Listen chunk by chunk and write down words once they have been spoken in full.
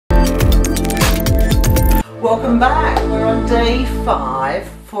Welcome back. We're on day 5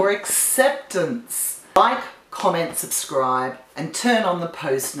 for acceptance. Like, comment, subscribe and turn on the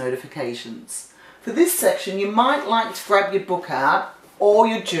post notifications. For this section you might like to grab your book out or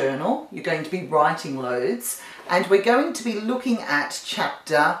your journal. You're going to be writing loads and we're going to be looking at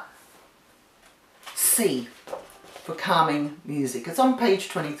chapter C for calming music. It's on page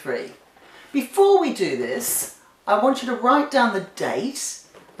 23. Before we do this, I want you to write down the date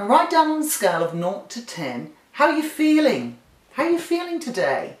and write down on a scale of 0 to 10 how you're feeling. How are you feeling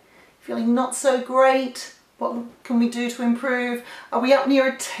today? Feeling not so great? What can we do to improve? Are we up near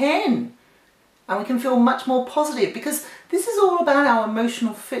a 10? And we can feel much more positive, because this is all about our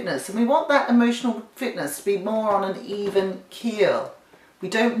emotional fitness and we want that emotional fitness to be more on an even keel. We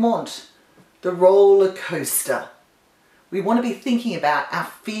don't want the roller coaster. We want to be thinking about our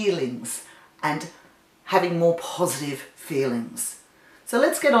feelings and having more positive feelings. So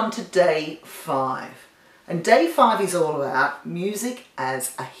let's get on to day 5. And day 5 is all about music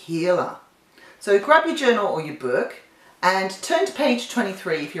as a healer. So grab your journal or your book and turn to page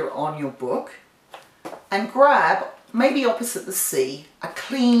 23 if you're on your book, and grab, maybe opposite the C, a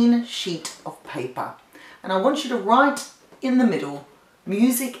clean sheet of paper. And I want you to write in the middle,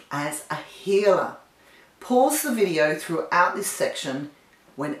 music as a healer. Pause the video throughout this section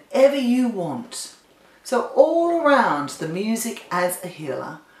whenever you want. So all around the music as a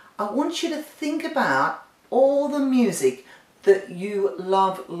healer, I want you to think about all the music that you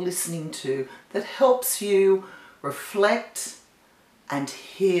love listening to that helps you reflect and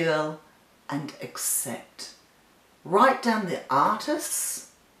heal and accept. Write down the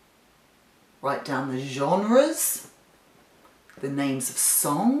artists, write down the genres, the names of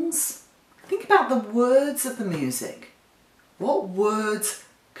songs. Think about the words of the music. What words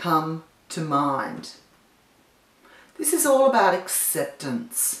come to mind? This is all about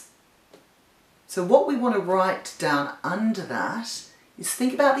acceptance. So what we want to write down under that is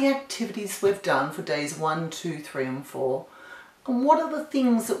think about the activities we've done for days 1, 2, 3 and 4. And what are the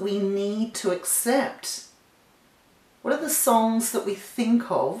things that we need to accept? What are the songs that we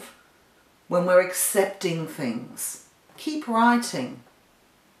think of when we're accepting things? Keep writing.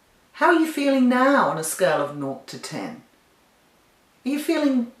 How are you feeling now on a scale of 0 to 10? Are you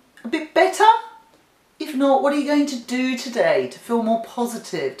feeling a bit better? If not, what are you going to do today to feel more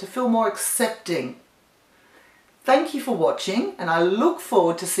positive, to feel more accepting? Thank you for watching and I look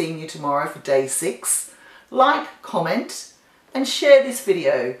forward to seeing you tomorrow for day 6. Like, comment and share this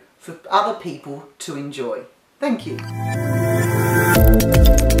video for other people to enjoy. Thank you.